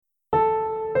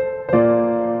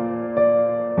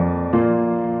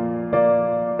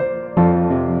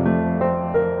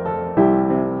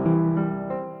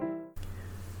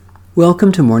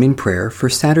Welcome to morning prayer for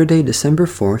Saturday, December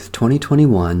 4th,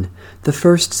 2021, the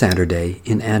first Saturday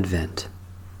in Advent.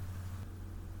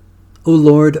 O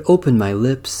Lord, open my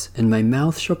lips, and my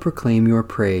mouth shall proclaim your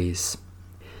praise.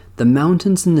 The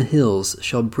mountains and the hills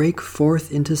shall break forth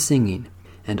into singing,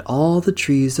 and all the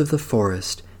trees of the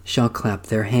forest shall clap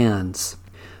their hands.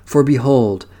 For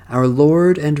behold, our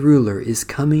Lord and Ruler is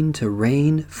coming to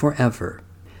reign forever.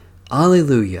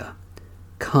 Alleluia!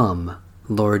 Come,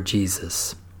 Lord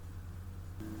Jesus.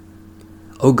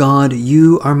 O God,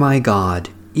 you are my God.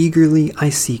 Eagerly I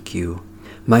seek you.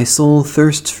 My soul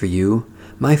thirsts for you.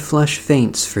 My flesh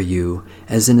faints for you,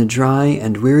 as in a dry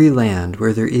and weary land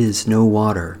where there is no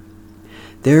water.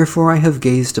 Therefore I have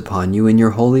gazed upon you in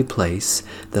your holy place,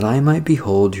 that I might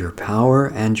behold your power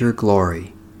and your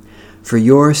glory. For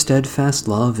your steadfast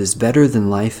love is better than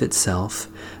life itself.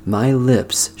 My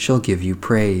lips shall give you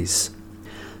praise.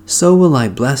 So will I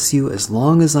bless you as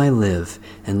long as I live,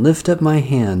 and lift up my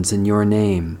hands in your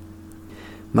name.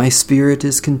 My spirit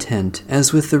is content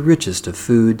as with the richest of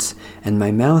foods, and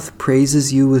my mouth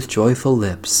praises you with joyful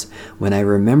lips, when I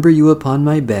remember you upon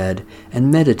my bed and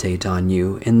meditate on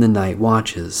you in the night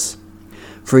watches.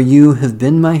 For you have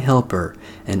been my helper,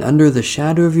 and under the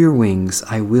shadow of your wings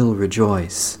I will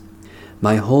rejoice.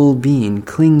 My whole being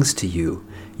clings to you,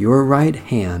 your right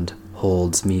hand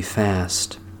holds me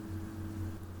fast.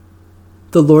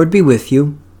 The Lord be with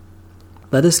you.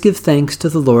 Let us give thanks to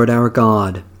the Lord our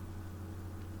God.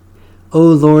 O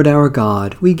Lord our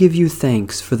God, we give you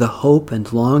thanks for the hope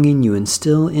and longing you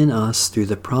instill in us through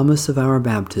the promise of our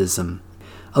baptism,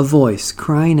 a voice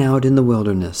crying out in the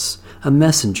wilderness, a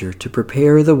messenger to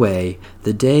prepare the way,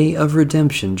 the day of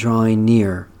redemption drawing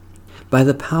near. By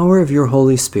the power of your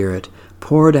Holy Spirit,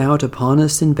 poured out upon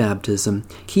us in baptism,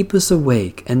 keep us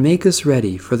awake and make us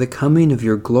ready for the coming of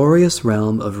your glorious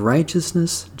realm of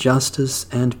righteousness, justice,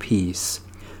 and peace.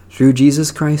 Through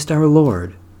Jesus Christ our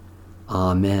Lord.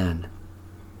 Amen.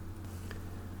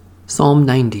 Psalm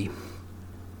 90.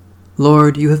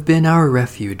 Lord, you have been our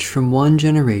refuge from one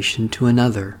generation to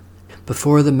another.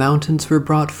 Before the mountains were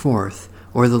brought forth,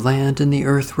 or the land and the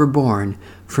earth were born,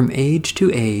 from age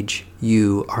to age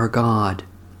you are God.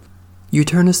 You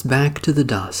turn us back to the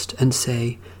dust and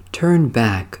say, Turn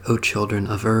back, O children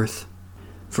of earth.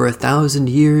 For 1,000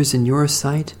 years in your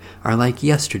sight are like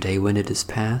yesterday when it is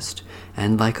past,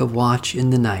 and like a watch in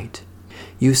the night.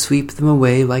 You sweep them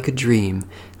away like a dream.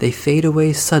 They fade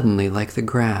away suddenly like the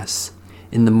grass.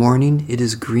 In the morning it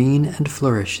is green and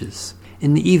flourishes.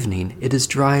 In the evening it is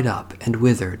dried up and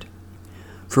withered.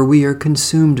 For we are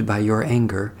consumed by your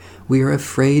anger. We are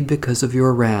afraid because of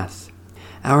your wrath.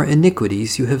 Our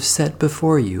iniquities you have set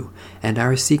before you, and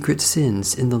our secret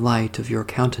sins in the light of your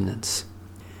countenance.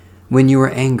 When you are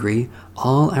angry,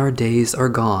 all our days are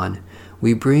gone.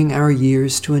 We bring our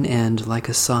years to an end like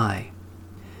a sigh.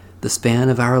 The span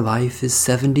of our life is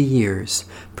 70 years,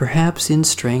 perhaps in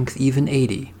strength even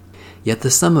 80. Yet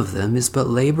the sum of them is but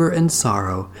labor and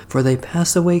sorrow, for they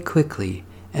pass away quickly,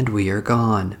 and we are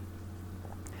gone.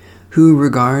 Who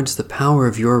regards the power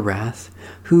of your wrath?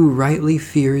 Who rightly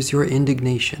fears your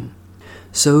indignation?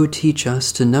 So teach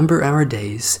us to number our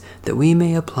days, that we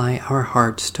may apply our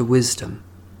hearts to wisdom.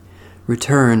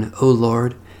 Return, O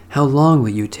Lord, how long will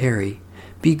you tarry?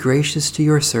 Be gracious to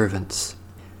your servants.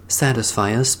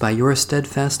 Satisfy us by your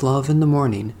steadfast love in the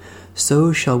morning,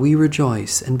 so shall we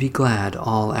rejoice and be glad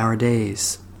all our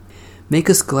days. Make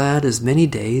us glad as many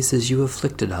days as you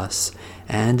afflicted us,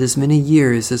 and as many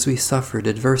years as we suffered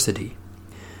adversity.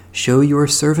 Show your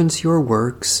servants your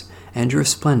works, and your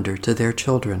splendor to their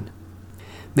children.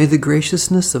 May the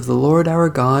graciousness of the Lord our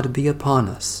God be upon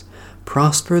us.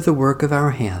 Prosper the work of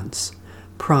our hands.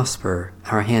 Prosper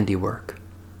our handiwork.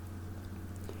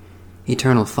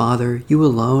 Eternal Father, you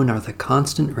alone are the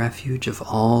constant refuge of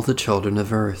all the children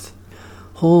of earth.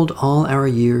 Hold all our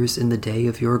years in the day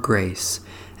of your grace,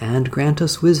 and grant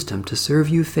us wisdom to serve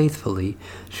you faithfully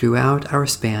throughout our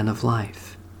span of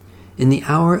life. In the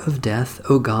hour of death,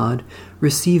 O God,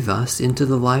 receive us into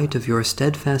the light of your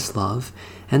steadfast love,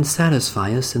 and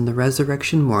satisfy us in the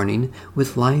resurrection morning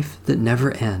with life that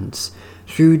never ends,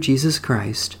 through Jesus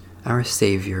Christ, our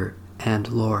Savior and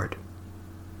Lord.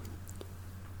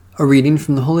 A reading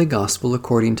from the Holy Gospel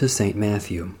according to St.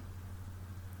 Matthew.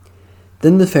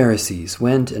 Then the Pharisees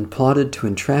went and plotted to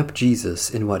entrap Jesus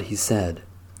in what he said.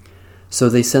 So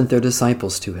they sent their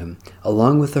disciples to him,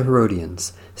 along with the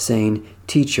Herodians, saying,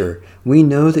 Teacher, we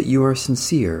know that you are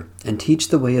sincere, and teach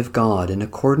the way of God in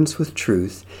accordance with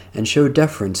truth, and show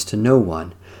deference to no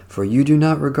one, for you do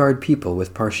not regard people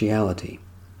with partiality.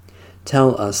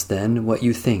 Tell us, then, what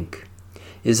you think.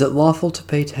 Is it lawful to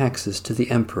pay taxes to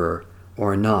the emperor,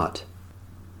 or not?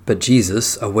 But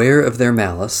Jesus, aware of their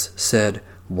malice, said,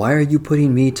 "Why are you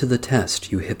putting me to the test,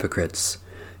 you hypocrites?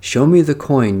 Show me the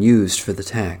coin used for the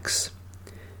tax."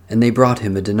 And they brought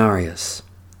him a denarius.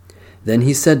 Then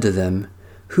he said to them,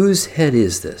 "Whose head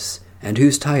is this, and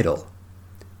whose title?"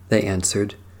 They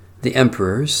answered, "The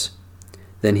emperor's."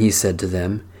 Then he said to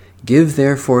them, "Give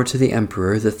therefore to the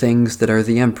emperor the things that are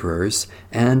the emperor's,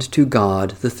 and to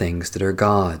God the things that are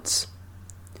God's."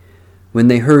 When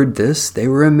they heard this, they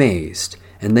were amazed,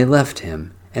 and they left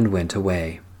him and went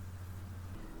away.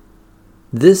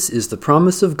 This is the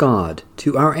promise of God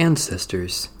to our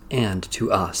ancestors and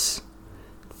to us.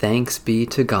 Thanks be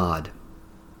to God.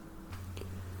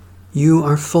 You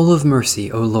are full of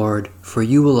mercy, O Lord, for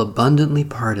you will abundantly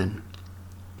pardon.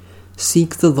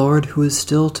 Seek the Lord who is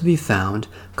still to be found,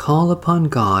 call upon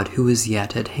God who is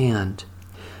yet at hand.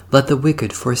 Let the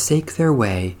wicked forsake their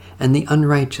way, and the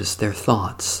unrighteous their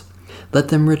thoughts. Let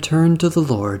them return to the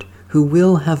Lord, who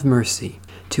will have mercy,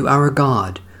 to our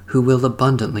God, who will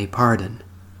abundantly pardon.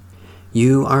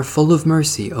 You are full of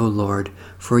mercy, O Lord,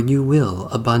 for you will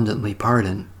abundantly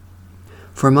pardon.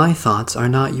 For my thoughts are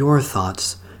not your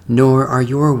thoughts, nor are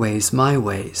your ways my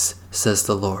ways, says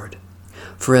the Lord.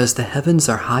 For as the heavens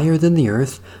are higher than the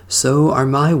earth, so are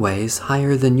my ways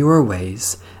higher than your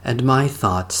ways, and my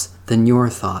thoughts than your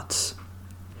thoughts.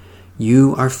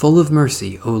 You are full of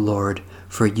mercy, O Lord,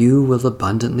 for you will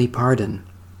abundantly pardon.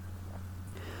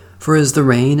 For as the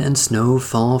rain and snow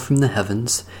fall from the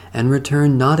heavens, and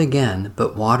return not again,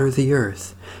 but water the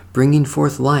earth, bringing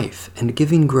forth life and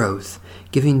giving growth,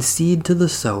 giving seed to the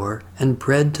sower and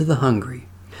bread to the hungry,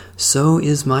 so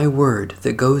is my word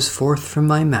that goes forth from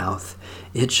my mouth.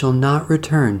 It shall not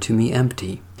return to me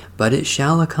empty, but it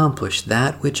shall accomplish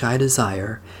that which I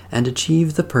desire, and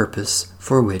achieve the purpose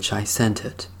for which I sent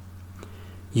it.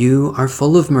 You are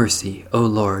full of mercy, O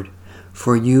Lord,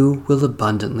 for you will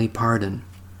abundantly pardon.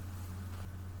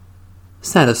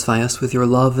 Satisfy us with your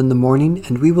love in the morning,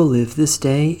 and we will live this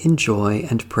day in joy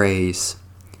and praise.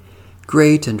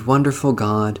 Great and wonderful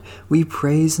God, we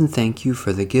praise and thank you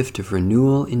for the gift of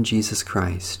renewal in Jesus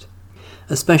Christ.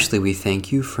 Especially we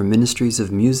thank you for ministries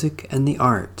of music and the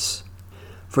arts,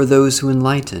 for those who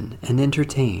enlighten and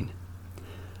entertain,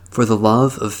 for the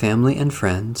love of family and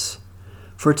friends,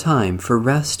 for time for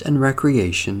rest and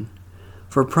recreation,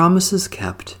 for promises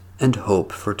kept and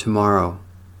hope for tomorrow.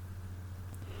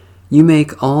 You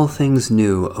make all things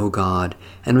new, O God,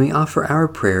 and we offer our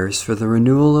prayers for the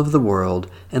renewal of the world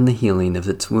and the healing of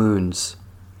its wounds.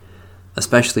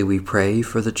 Especially we pray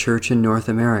for the Church in North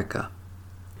America,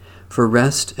 for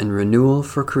rest and renewal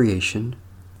for creation,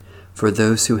 for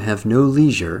those who have no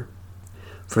leisure,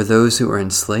 for those who are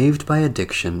enslaved by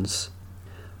addictions,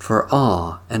 for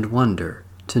awe and wonder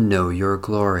to know your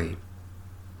glory.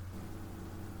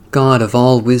 God of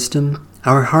all wisdom,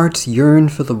 our hearts yearn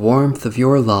for the warmth of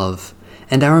your love,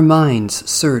 and our minds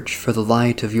search for the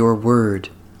light of your word.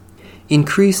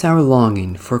 Increase our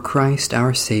longing for Christ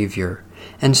our Savior,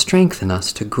 and strengthen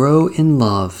us to grow in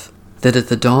love, that at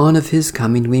the dawn of his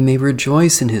coming we may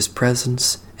rejoice in his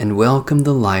presence and welcome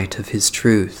the light of his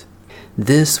truth.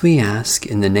 This we ask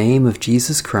in the name of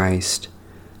Jesus Christ.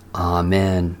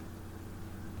 Amen.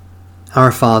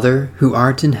 Our Father, who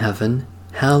art in heaven,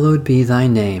 hallowed be thy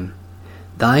name.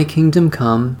 Thy kingdom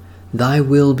come, thy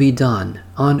will be done,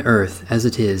 on earth as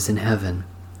it is in heaven.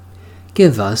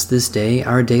 Give us this day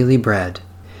our daily bread,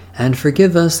 and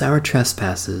forgive us our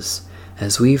trespasses,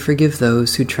 as we forgive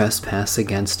those who trespass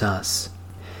against us.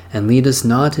 And lead us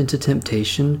not into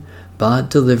temptation, but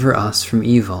deliver us from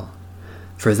evil.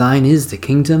 For thine is the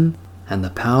kingdom, and the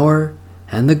power,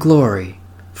 and the glory,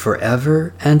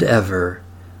 forever and ever.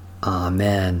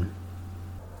 Amen.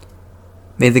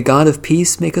 May the God of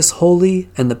peace make us holy,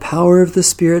 and the power of the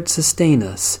Spirit sustain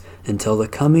us until the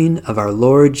coming of our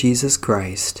Lord Jesus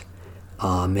Christ.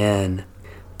 Amen.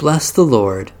 Bless the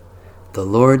Lord. The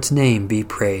Lord's name be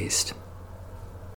praised.